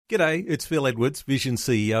G'day, it's Phil Edwards, Vision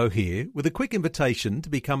CEO here, with a quick invitation to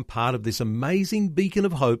become part of this amazing beacon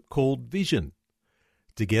of hope called Vision.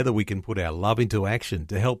 Together we can put our love into action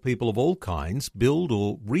to help people of all kinds build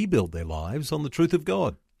or rebuild their lives on the truth of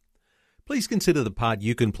God. Please consider the part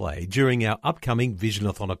you can play during our upcoming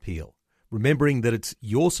Visionathon appeal, remembering that it's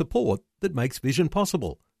your support that makes Vision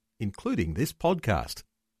possible, including this podcast.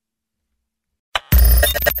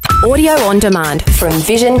 Audio on demand from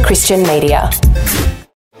Vision Christian Media.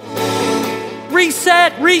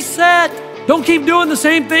 Reset. Don't keep doing the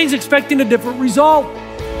same things expecting a different result.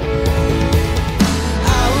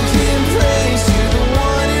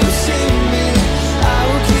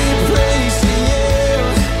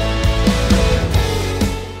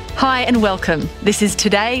 Hi and welcome. This is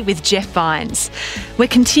Today with Jeff Vines. We're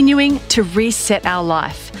continuing to reset our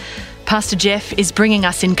life. Pastor Jeff is bringing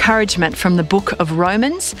us encouragement from the book of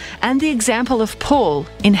Romans and the example of Paul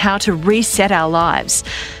in how to reset our lives,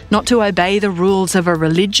 not to obey the rules of a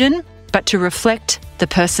religion, but to reflect the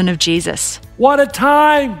person of Jesus. What a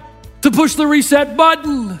time to push the reset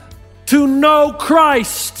button, to know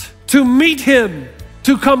Christ, to meet Him,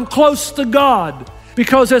 to come close to God.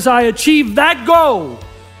 Because as I achieve that goal,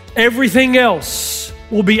 everything else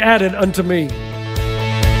will be added unto me.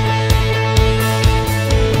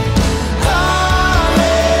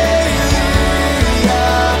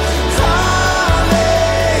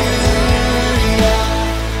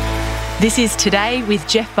 This is Today with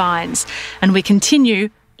Jeff Vines, and we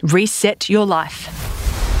continue Reset Your Life.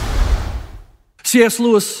 C.S.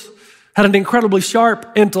 Lewis had an incredibly sharp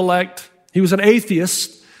intellect. He was an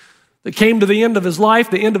atheist that came to the end of his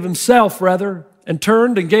life, the end of himself rather, and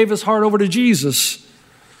turned and gave his heart over to Jesus.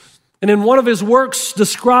 And in one of his works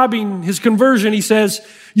describing his conversion, he says,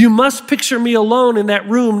 "You must picture me alone in that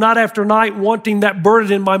room night after night, wanting that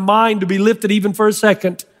burden in my mind to be lifted even for a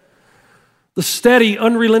second. The steady,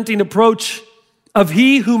 unrelenting approach of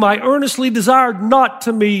He whom I earnestly desired not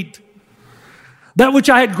to meet. That which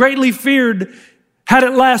I had greatly feared had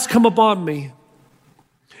at last come upon me."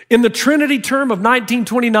 In the Trinity term of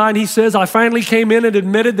 1929, he says, "I finally came in and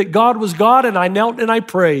admitted that God was God, and I knelt and I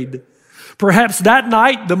prayed. Perhaps that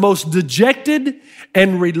night, the most dejected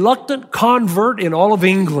and reluctant convert in all of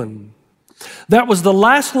England." That was the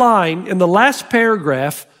last line in the last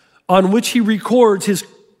paragraph on which he records his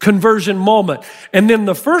conversion moment. And then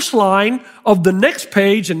the first line of the next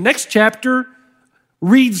page and next chapter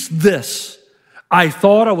reads this: "I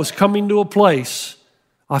thought I was coming to a place.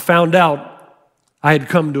 I found out I had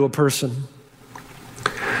come to a person."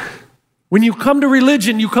 When you come to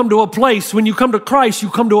religion, you come to a place. When you come to Christ, you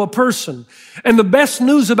come to a person. And the best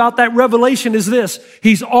news about that revelation is this: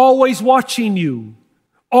 He's always watching you.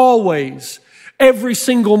 Always. Every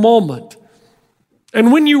single moment.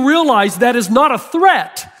 And when you realize that is not a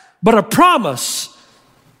threat, but a promise,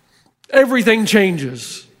 everything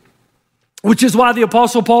changes. Which is why the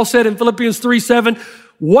Apostle Paul said in Philippians 3:7,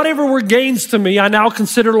 "Whatever were gains to me, I now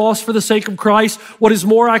consider loss for the sake of Christ. What is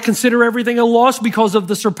more, I consider everything a loss because of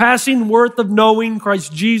the surpassing worth of knowing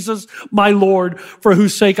Christ Jesus, my Lord, for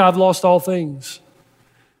whose sake I've lost all things."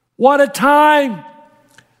 What a time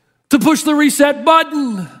to push the reset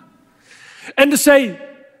button and to say,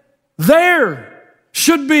 there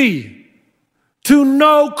should be to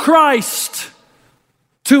know Christ,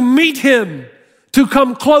 to meet Him, to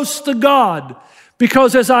come close to God.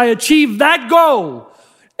 Because as I achieve that goal,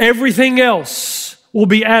 everything else will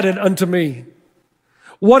be added unto me.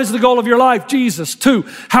 What is the goal of your life? Jesus. 2,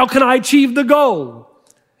 how can I achieve the goal?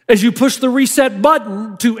 As you push the reset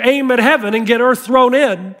button to aim at heaven and get earth thrown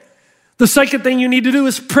in, the second thing you need to do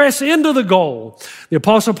is press into the goal. The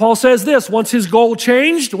Apostle Paul says this: once his goal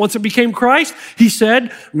changed, once it became Christ, he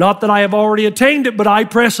said, "Not that I have already attained it, but I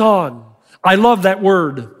press on." I love that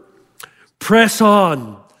word. Press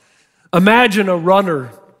on. Imagine a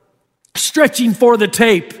runner stretching for the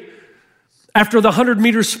tape after the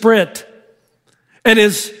 100-meter sprint, and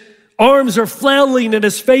his arms are flailing and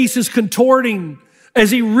his face is contorting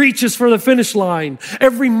as he reaches for the finish line.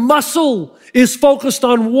 Every muscle is focused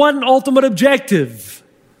on one ultimate objective.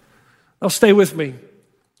 Now stay with me.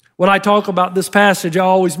 When I talk about this passage, I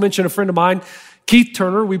always mention a friend of mine, Keith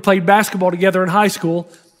Turner. We played basketball together in high school.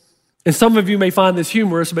 And some of you may find this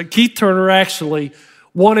humorous, but Keith Turner actually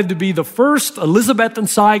wanted to be the first Elizabethan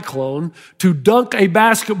Cyclone to dunk a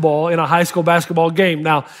basketball in a high school basketball game.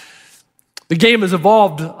 Now, the game has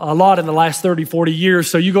evolved a lot in the last 30, 40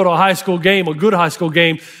 years. So you go to a high school game, a good high school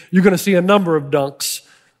game, you're going to see a number of dunks.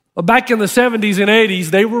 But back in the 70s and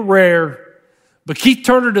 80s, they were rare. But Keith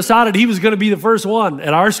Turner decided he was going to be the first one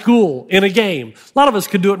at our school in a game. A lot of us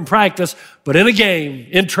could do it in practice, but in a game,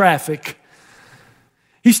 in traffic.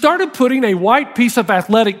 He started putting a white piece of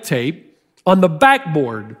athletic tape on the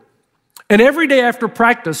backboard. And every day after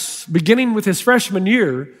practice, beginning with his freshman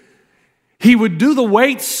year, he would do the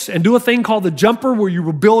weights and do a thing called the jumper where you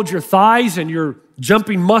will build your thighs and your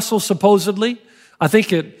jumping muscles, supposedly. I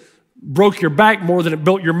think it broke your back more than it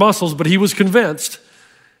built your muscles, but he was convinced.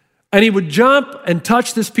 And he would jump and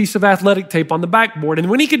touch this piece of athletic tape on the backboard. And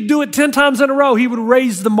when he could do it 10 times in a row, he would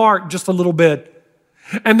raise the mark just a little bit.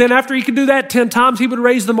 And then after he could do that 10 times, he would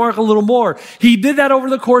raise the mark a little more. He did that over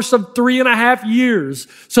the course of 3.5 years,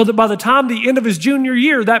 so that by the time the end of his junior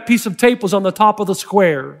year, that piece of tape was on the top of the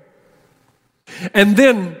square. And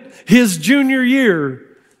then his junior year,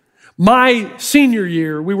 my senior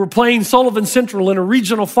year, we were playing Sullivan Central in a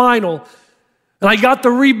regional final, and I got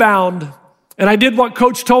the rebound, and I did what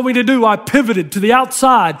coach told me to do. I pivoted to the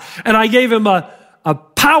outside, and I gave him a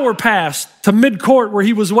power pass to midcourt where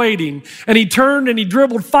he was waiting. And he turned and he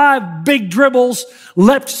dribbled 5 big dribbles,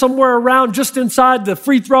 leapt somewhere around just inside the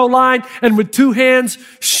free throw line, and with 2 hands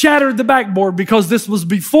shattered the backboard, because this was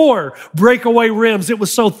before breakaway rims. It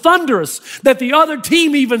was so thunderous that the other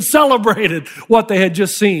team even celebrated what they had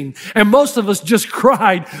just seen. And most of us just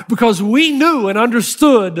cried because we knew and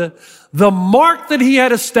understood the mark that he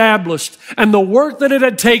had established and the work that it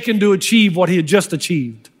had taken to achieve what he had just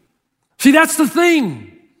achieved. See, that's the thing.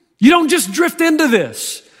 You don't just drift into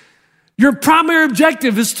this. Your primary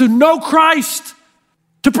objective is to know Christ,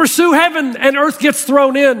 to pursue heaven, and earth gets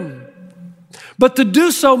thrown in. But to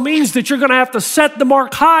do so means that you're going to have to set the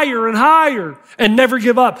mark higher and higher and never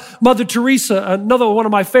give up. Mother Teresa, another one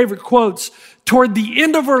of my favorite quotes, toward the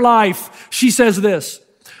end of her life, she says this: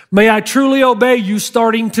 "May I truly obey you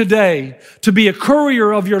starting today to be a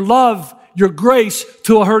courier of your love, your grace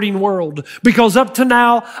to a hurting world, because up to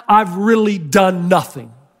now, I've really done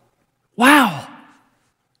nothing." Wow.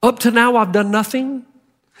 Up to now, I've done nothing.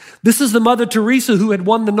 This is the Mother Teresa who had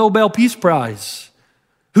won the Nobel Peace Prize,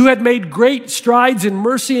 who had made great strides in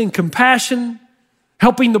mercy and compassion,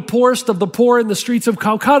 helping the poorest of the poor in the streets of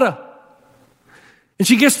Calcutta. And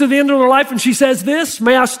she gets to the end of her life and she says this: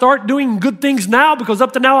 "May I start doing good things now, because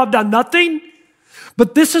up to now I've done nothing."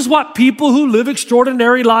 But this is what people who live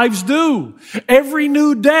extraordinary lives do. Every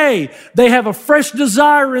new day, they have a fresh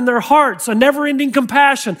desire in their hearts, a never-ending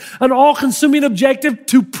compassion, an all-consuming objective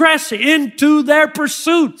to press into their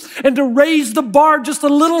pursuit and to raise the bar just a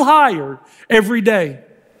little higher every day.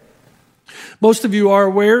 Most of you are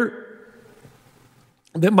aware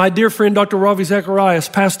that my dear friend, Dr. Ravi Zacharias,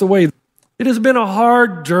 passed away. It has been a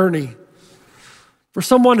hard journey for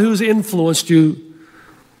someone who's influenced you,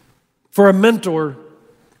 for a mentor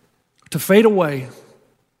to fade away.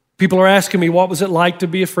 People are asking me, what was it like to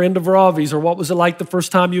be a friend of Ravi's, or what was it like the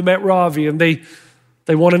first time you met Ravi? And they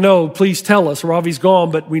want to know, please tell us. Ravi's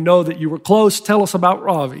gone, but we know that you were close. Tell us about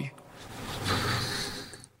Ravi.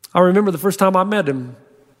 I remember the first time I met him.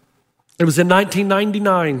 It was in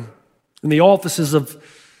 1999 in the offices of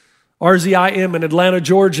RZIM in Atlanta,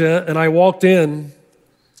 Georgia, and I walked in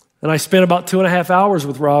and I spent about 2.5 hours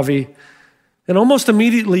with Ravi. And almost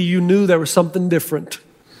immediately you knew there was something different.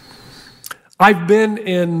 I've been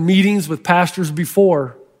in meetings with pastors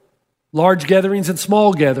before, large gatherings and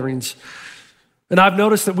small gatherings. And I've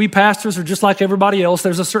noticed that we pastors are just like everybody else.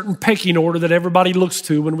 There's a certain pecking order that everybody looks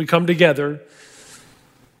to when we come together.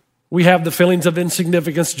 We have the feelings of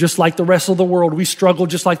insignificance just like the rest of the world. We struggle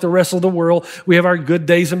just like the rest of the world. We have our good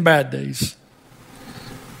days and bad days.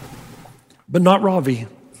 But not Ravi.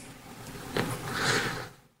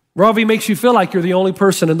 Ravi makes you feel like you're the only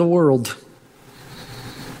person in the world.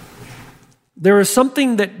 There is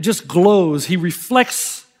something that just glows. He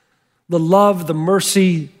reflects the love, the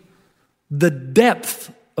mercy, the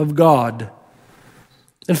depth of God.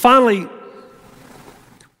 And finally,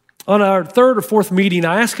 on our 3rd or 4th meeting,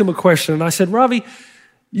 I asked him a question, and I said, "Ravi,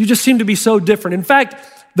 you just seem to be so different." In fact,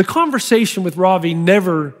 the conversation with Ravi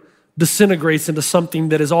never disintegrates into something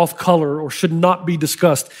that is off color or should not be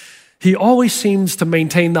discussed. He always seems to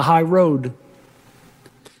maintain the high road.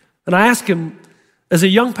 And I asked him, as a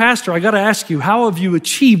young pastor, I got to ask you, how have you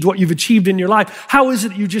achieved what you've achieved in your life? How is it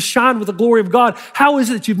that you just shine with the glory of God? How is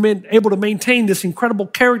it that you've been able to maintain this incredible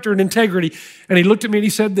character and integrity? And he looked at me and he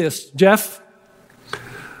said this: "Jeff,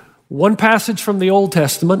 one passage from the Old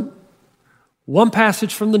Testament, one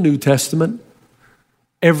passage from the New Testament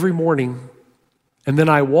every morning. And then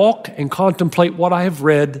I walk and contemplate what I have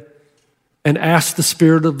read and ask the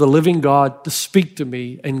Spirit of the living God to speak to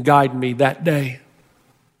me and guide me that day."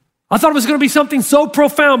 I thought it was going to be something so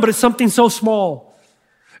profound, but it's something so small.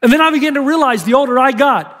 And then I began to realize the older I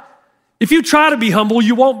got, If you try to be humble,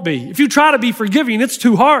 you won't be. If you try to be forgiving, it's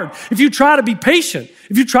too hard. If you try to be patient,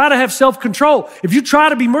 if you try to have self-control, if you try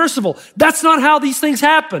to be merciful, that's not how these things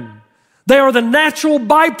happen. They are the natural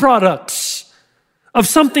byproducts of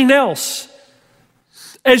something else.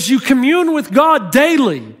 As you commune with God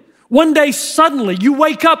daily, one day suddenly you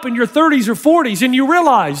wake up in your 30s or 40s and you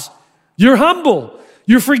realize you're humble,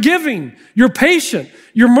 you're forgiving, you're patient,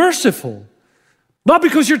 you're merciful. Not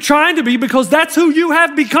because you're trying to be, because that's who you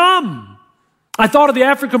have become. I thought of the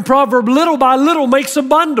African proverb, little by little makes a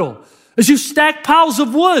bundle. As you stack piles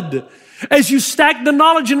of wood, as you stack the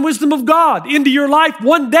knowledge and wisdom of God into your life,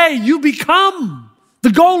 one day you become.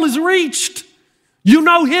 The goal is reached. You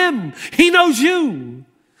know Him. He knows you.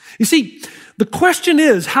 You see, the question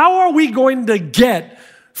is, how are we going to get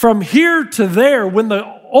from here to there when the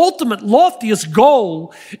ultimate, loftiest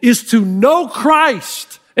goal is to know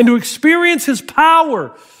Christ and to experience His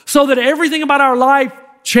power so that everything about our life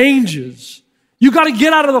changes? You got to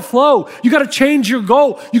get out of the flow. You got to change your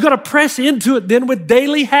goal. You got to press into it then with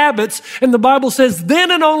daily habits. And the Bible says, then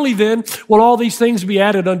and only then will all these things be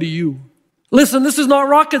added unto you. Listen, this is not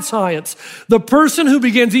rocket science. The person who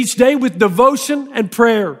begins each day with devotion and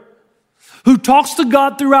prayer, who talks to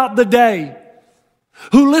God throughout the day,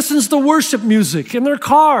 who listens to worship music in their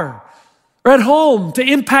car or at home to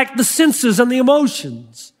impact the senses and the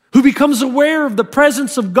emotions, who becomes aware of the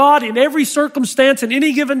presence of God in every circumstance in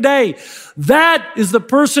any given day, that is the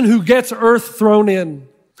person who gets earth thrown in.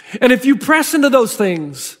 And if you press into those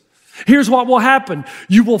things, here's what will happen.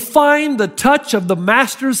 You will find the touch of the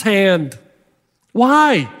Master's hand.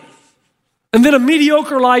 Why? And then a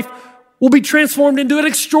mediocre life will be transformed into an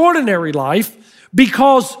extraordinary life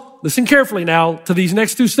because, listen carefully now to these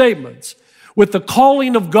next two statements. With the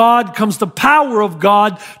calling of God comes the power of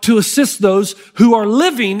God to assist those who are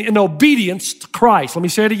living in obedience to Christ. Let me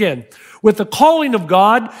say it again. With the calling of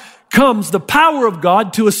God comes the power of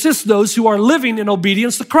God to assist those who are living in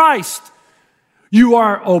obedience to Christ. You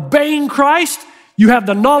are obeying Christ. You have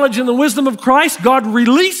the knowledge and the wisdom of Christ. God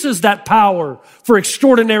releases that power for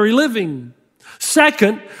extraordinary living.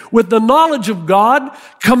 Second, with the knowledge of God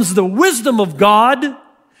comes the wisdom of God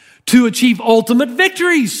to achieve ultimate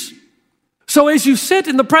victories. So as you sit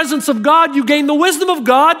in the presence of God, you gain the wisdom of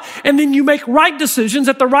God, and then you make right decisions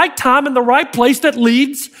at the right time in the right place that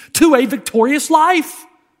leads to a victorious life.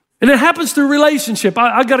 And it happens through relationship.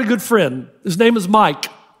 I got a good friend. His name is Mike.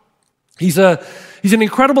 He's an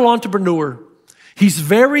incredible entrepreneur. He's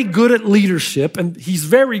very good at leadership, and he's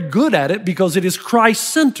very good at it because it is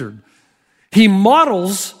Christ-centered. He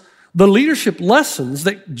models the leadership lessons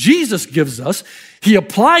that Jesus gives us. He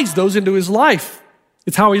applies those into his life.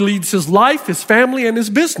 It's how he leads his life, his family, and his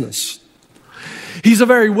business. He's a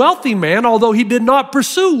very wealthy man, although he did not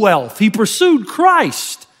pursue wealth. He pursued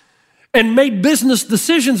Christ and made business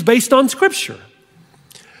decisions based on Scripture.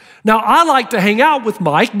 Now, I like to hang out with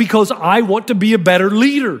Mike because I want to be a better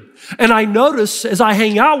leader. And I notice as I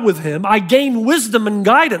hang out with him, I gain wisdom and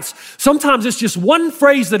guidance. Sometimes it's just one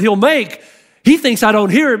phrase that he'll make. He thinks I don't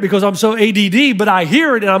hear it because I'm so ADD, but I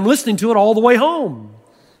hear it and I'm listening to it all the way home.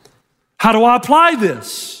 How do I apply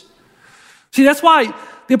this? See, that's why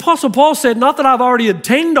the Apostle Paul said, not that I've already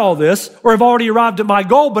attained all this or have already arrived at my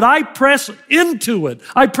goal, but I press into it.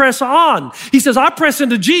 I press on. He says, I press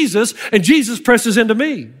into Jesus and Jesus presses into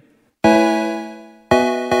me.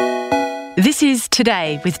 This is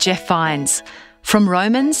Today with Jeff Vines. From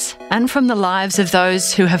Romans and from the lives of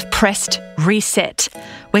those who have pressed reset,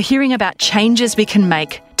 we're hearing about changes we can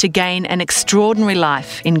make to gain an extraordinary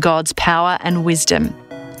life in God's power and wisdom.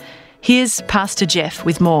 Here's Pastor Jeff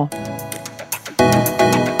with more.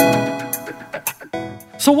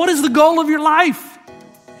 So what is the goal of your life?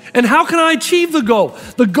 And how can I achieve the goal?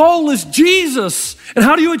 The goal is Jesus. And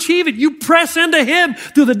how do you achieve it? You press into Him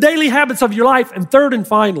through the daily habits of your life. And third and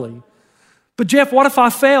finally, but Jeff, what if I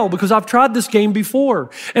fail? Because I've tried this game before.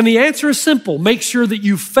 And the answer is simple. Make sure that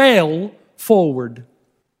you fail forward.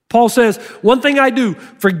 Paul says, one thing I do,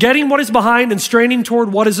 forgetting what is behind and straining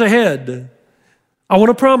toward what is ahead. I want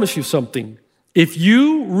to promise you something. If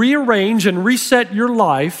you rearrange and reset your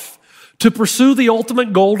life to pursue the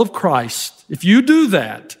ultimate goal of Christ, if you do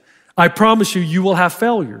that, I promise you, you will have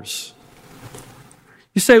failures.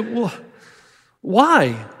 You say, well,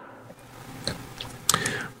 why?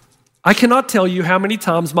 I cannot tell you how many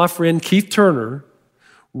times my friend Keith Turner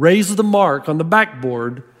raised the mark on the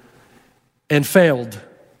backboard and failed.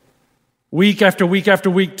 Week after week after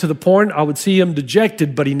week, to the point I would see him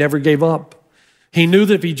dejected, but he never gave up. He knew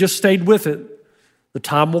that if he just stayed with it, the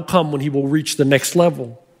time will come when he will reach the next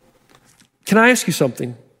level. Can I ask you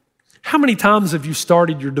something? How many times have you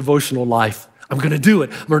started your devotional life? I'm going to do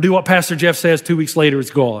it. I'm going to do what Pastor Jeff says. 2 weeks later, it's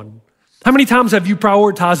gone. How many times have you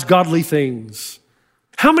prioritized godly things?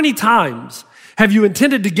 How many times have you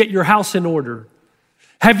intended to get your house in order?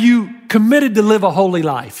 Have you committed to live a holy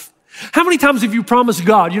life? How many times have you promised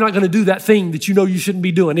God you're not going to do that thing that you know you shouldn't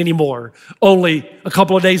be doing anymore? Only a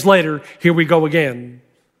couple of days later, here we go again.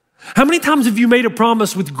 How many times have you made a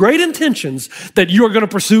promise with great intentions that you are going to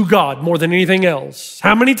pursue God more than anything else?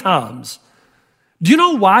 How many times? Do you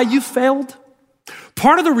know why you failed?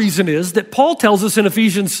 Part of the reason is that Paul tells us in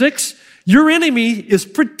Ephesians 6, your enemy is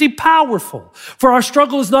pretty powerful. For our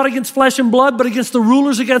struggle is not against flesh and blood, but against the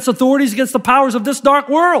rulers, against authorities, against the powers of this dark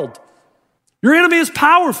world. Your enemy is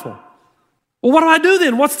powerful. Well, what do I do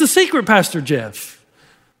then? What's the secret, Pastor Jeff?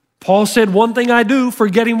 Paul said, one thing I do,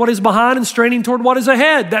 forgetting what is behind and straining toward what is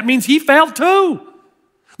ahead. That means he failed too.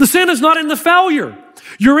 The sin is not in the failure.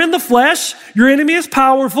 You're in the flesh. Your enemy is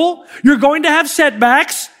powerful. You're going to have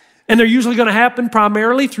setbacks, and they're usually going to happen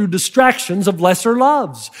primarily through distractions of lesser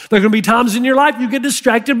loves. There are going to be times in your life you get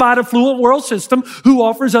distracted by an affluent world system who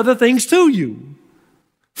offers other things to you.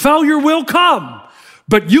 Failure will come,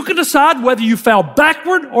 but you can decide whether you fell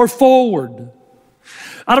backward or forward.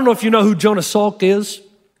 I don't know if you know who Jonas Salk is,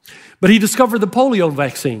 but he discovered the polio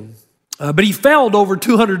vaccine. But he failed over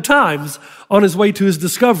 200 times on his way to his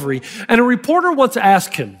discovery. And a reporter once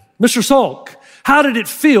asked him, Mr. Salk, how did it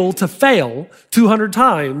feel to fail 200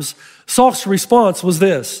 times? Salk's response was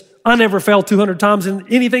this: I never failed 200 times in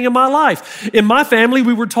anything in my life. In my family,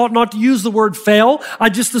 we were taught not to use the word fail. I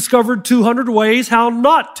just discovered 200 ways how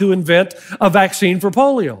not to invent a vaccine for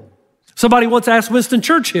polio. Somebody once asked Winston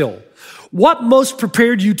Churchill, what most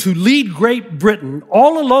prepared you to lead Great Britain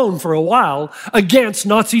all alone for a while against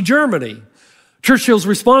Nazi Germany? Churchill's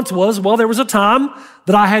response was, well, there was a time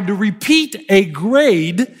that I had to repeat a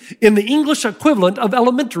grade in the English equivalent of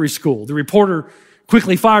elementary school. The reporter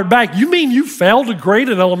quickly fired back, you mean you failed a grade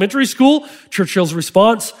in elementary school? Churchill's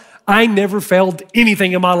response, I never failed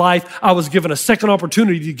anything in my life. I was given a second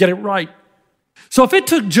opportunity to get it right. So if it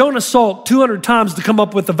took Jonas Salk 200 times to come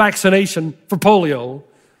up with the vaccination for polio,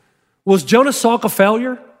 was Jonas Salk a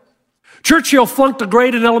failure? Churchill flunked a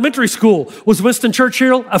grade in elementary school. Was Winston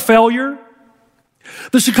Churchill a failure?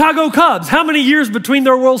 The Chicago Cubs, how many years between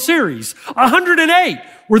their World Series? 108.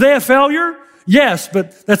 Were they a failure? Yes,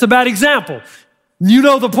 but that's a bad example. You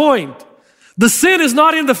know the point. The sin is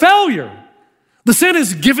not in the failure. The sin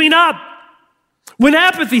is giving up. When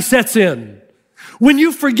apathy sets in, when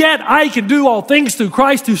you forget I can do all things through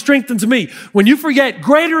Christ who strengthens me, when you forget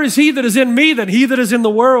greater is he that is in me than he that is in the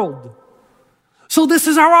world. So this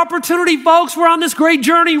is our opportunity, folks. We're on this great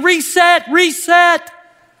journey. Reset.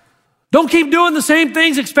 Don't keep doing the same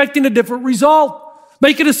things expecting a different result.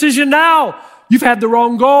 Make a decision now. You've had the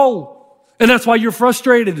wrong goal. And that's why you're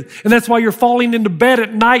frustrated. And that's why you're falling into bed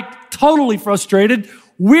at night totally frustrated,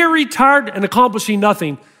 weary, tired, and accomplishing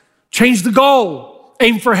nothing. Change the goal.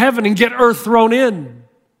 Aim for heaven and get earth thrown in.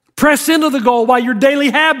 Press into the goal by your daily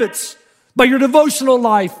habits, by your devotional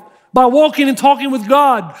life, by walking and talking with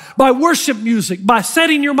God, by worship music, by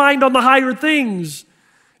setting your mind on the higher things.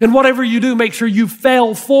 And whatever you do, make sure you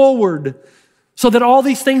fail forward so that all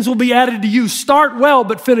these things will be added to you. Start well,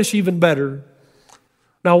 but finish even better.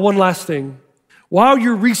 Now, one last thing. While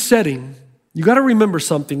you're resetting, you got to remember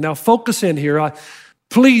something. Now, focus in here.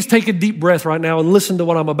 Please take a deep breath right now and listen to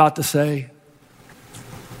what I'm about to say.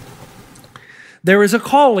 There is a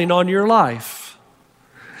calling on your life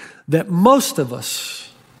that most of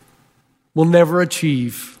us will never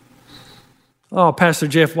achieve. Oh, Pastor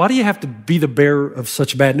Jeff, why do you have to be the bearer of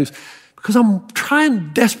such bad news? Because I'm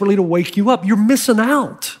trying desperately to wake you up. You're missing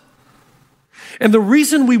out. And the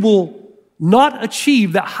reason we will not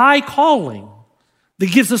achieve that high calling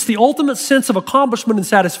that gives us the ultimate sense of accomplishment and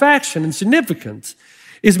satisfaction and significance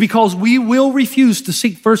is because we will refuse to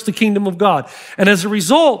seek first the kingdom of God. And as a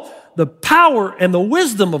result, the power and the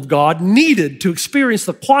wisdom of God needed to experience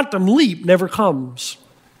the quantum leap never comes.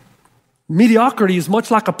 Mediocrity is much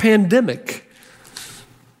like a pandemic.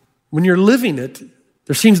 When you're living it,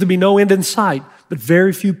 there seems to be no end in sight, but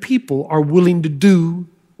very few people are willing to do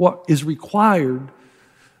what is required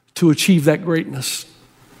to achieve that greatness.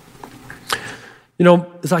 You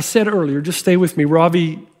know, as I said earlier, just stay with me.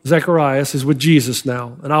 Ravi Zacharias is with Jesus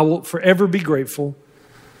now, and I will forever be grateful.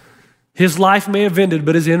 His life may have ended,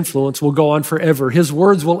 but his influence will go on forever. His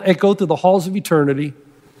words will echo through the halls of eternity.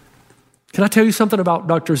 Can I tell you something about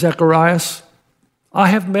Dr. Zacharias? I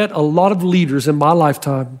have met a lot of leaders in my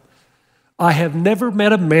lifetime. I have never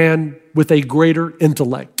met a man with a greater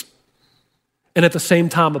intellect and at the same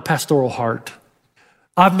time a pastoral heart.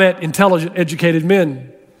 I've met intelligent, educated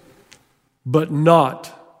men, but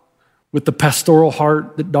not with the pastoral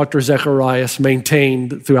heart that Dr. Zacharias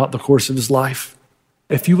maintained throughout the course of his life.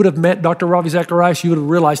 If you would have met Dr. Ravi Zacharias, you would have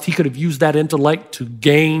realized he could have used that intellect to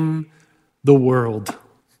gain the world.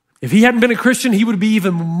 If he hadn't been a Christian, he would be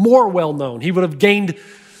even more well-known. He would have gained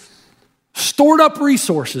stored up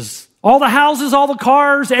resources, all the houses, all the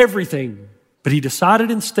cars, everything. But he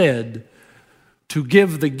decided instead to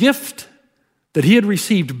give the gift that he had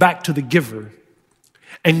received back to the giver.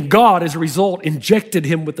 And God, as a result, injected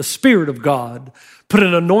him with the Spirit of God, put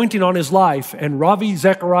an anointing on his life, and Ravi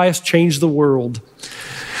Zacharias changed the world.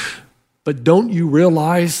 But don't you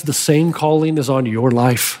realize the same calling is on your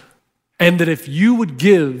life? And that if you would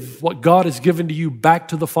give what God has given to you back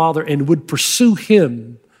to the Father and would pursue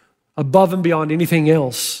him above and beyond anything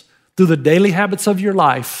else, through the daily habits of your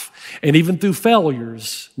life, and even through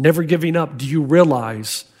failures, never giving up, do you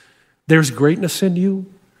realize there's greatness in you?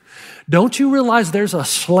 Don't you realize there's a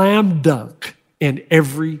slam dunk in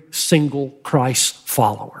every single Christ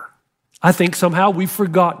follower? I think somehow we've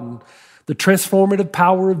forgotten the transformative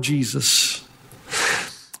power of Jesus.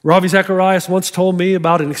 Ravi Zacharias once told me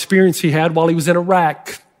about an experience he had while he was in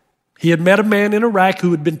Iraq. He had met a man in Iraq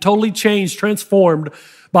who had been totally changed, transformed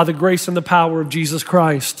by the grace and the power of Jesus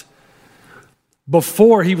Christ.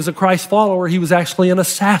 Before he was a Christ follower, he was actually an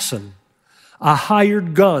assassin, a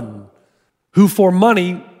hired gun, who for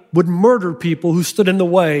money would murder people who stood in the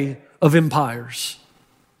way of empires.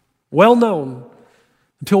 Well known,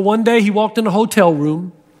 until one day he walked in a hotel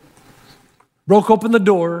room, broke open the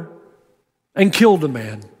door, and killed a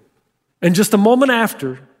man. And just a moment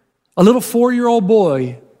after, a little 4-year-old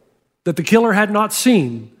boy that the killer had not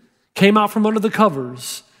seen came out from under the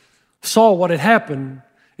covers, saw what had happened,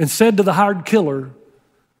 and said to the hired killer,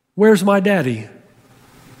 "Where's my daddy?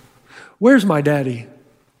 Where's my daddy?"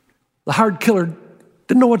 The hired killer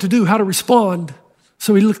didn't know what to do, how to respond.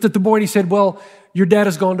 So he looked at the boy and he said, "Well, your dad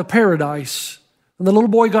has gone to paradise." And the little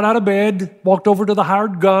boy got out of bed, walked over to the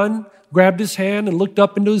hired gun, grabbed his hand and looked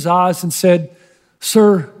up into his eyes and said,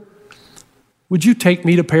 "Sir, would you take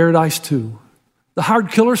me to paradise too?" The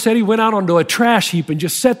hired killer said he went out onto a trash heap and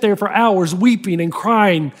just sat there for hours weeping and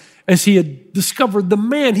crying as he had discovered the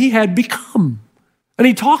man he had become. And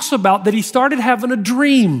he talks about that he started having a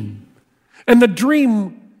dream. And the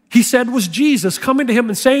dream, he said, was Jesus coming to him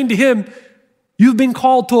and saying to him, "You've been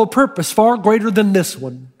called to a purpose far greater than this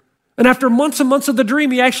one." And after months and months of the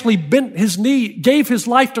dream, he actually bent his knee, gave his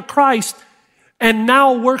life to Christ, and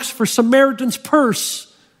now works for Samaritan's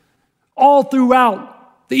Purse all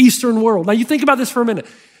throughout the Eastern world. Now you think about this for a minute.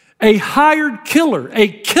 A hired killer, a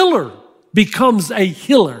killer becomes a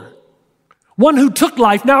healer. One who took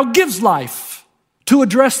life now gives life to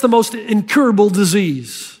address the most incurable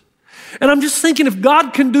disease. And I'm just thinking, if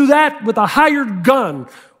God can do that with a hired gun,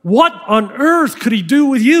 what on earth could he do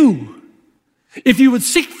with you? If you would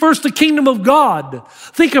seek first the kingdom of God,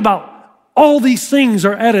 think about all these things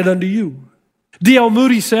are added unto you. D.L.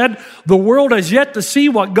 Moody said, "The world has yet to see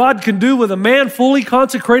what God can do with a man fully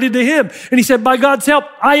consecrated to him." And he said, by God's help,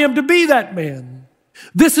 I am to be that man.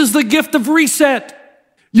 This is the gift of reset.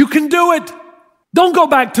 You can do it. Don't go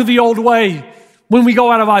back to the old way when we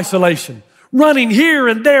go out of isolation, running here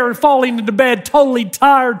and there and falling into bed totally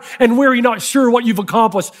tired and weary, not sure what you've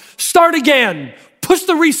accomplished. Start again. Push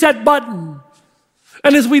the reset button.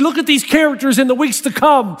 And as we look at these characters in the weeks to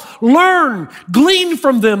come, learn, glean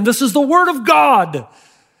from them. This is the Word of God.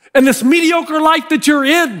 And this mediocre life that you're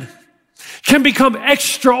in can become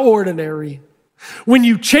extraordinary. When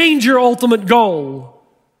you change your ultimate goal,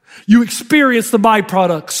 you experience the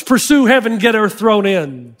byproducts. Pursue heaven, get earth thrown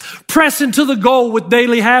in. Press into the goal with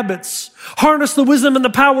daily habits. Harness the wisdom and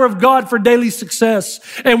the power of God for daily success.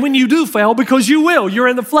 And when you do fail, because you will, you're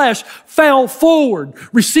in the flesh, fail forward.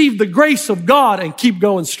 Receive the grace of God and keep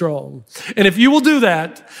going strong. And if you will do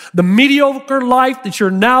that, the mediocre life that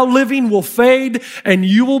you're now living will fade and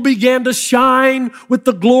you will begin to shine with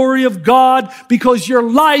the glory of God, because your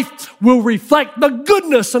life will reflect the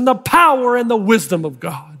goodness and the power and the wisdom of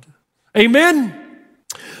God. Amen.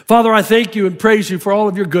 Father, I thank you and praise you for all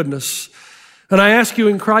of your goodness. And I ask you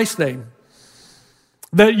in Christ's name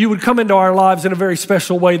that you would come into our lives in a very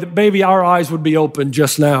special way, that maybe our eyes would be open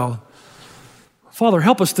just now. Father,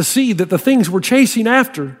 help us to see that the things we're chasing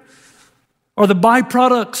after are the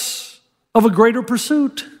byproducts of a greater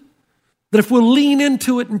pursuit. That if we'll lean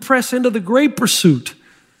into it and press into the great pursuit,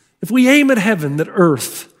 if we aim at heaven, that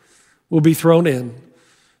earth will be thrown in.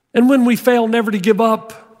 And when we fail, never to give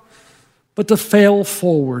up, but to fail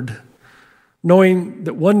forward, knowing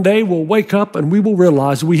that one day we'll wake up and we will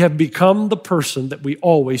realize we have become the person that we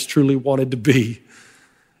always truly wanted to be.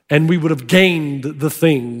 And we would have gained the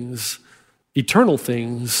things, eternal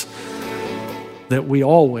things, that we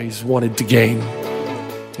always wanted to gain.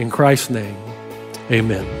 In Christ's name,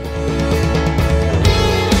 amen.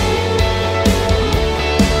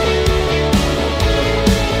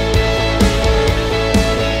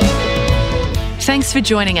 Thanks for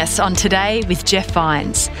joining us on Today with Jeff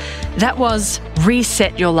Vines. That was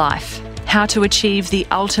Reset Your Life, how to achieve the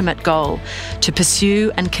ultimate goal, to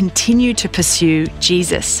pursue and continue to pursue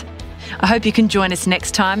Jesus. I hope you can join us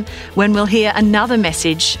next time when we'll hear another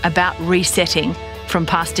message about resetting from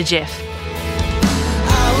Pastor Jeff.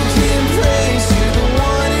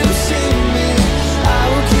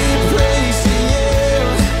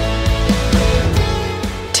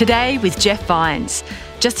 Today with Jeff Vines.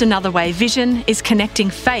 Just another way Vision is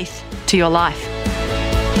connecting faith to your life.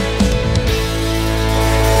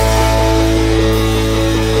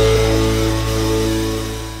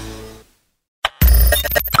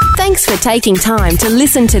 Thanks for taking time to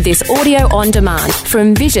listen to this audio on demand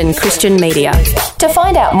from Vision Christian Media. To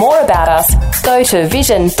find out more about us, go to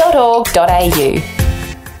vision.org.au.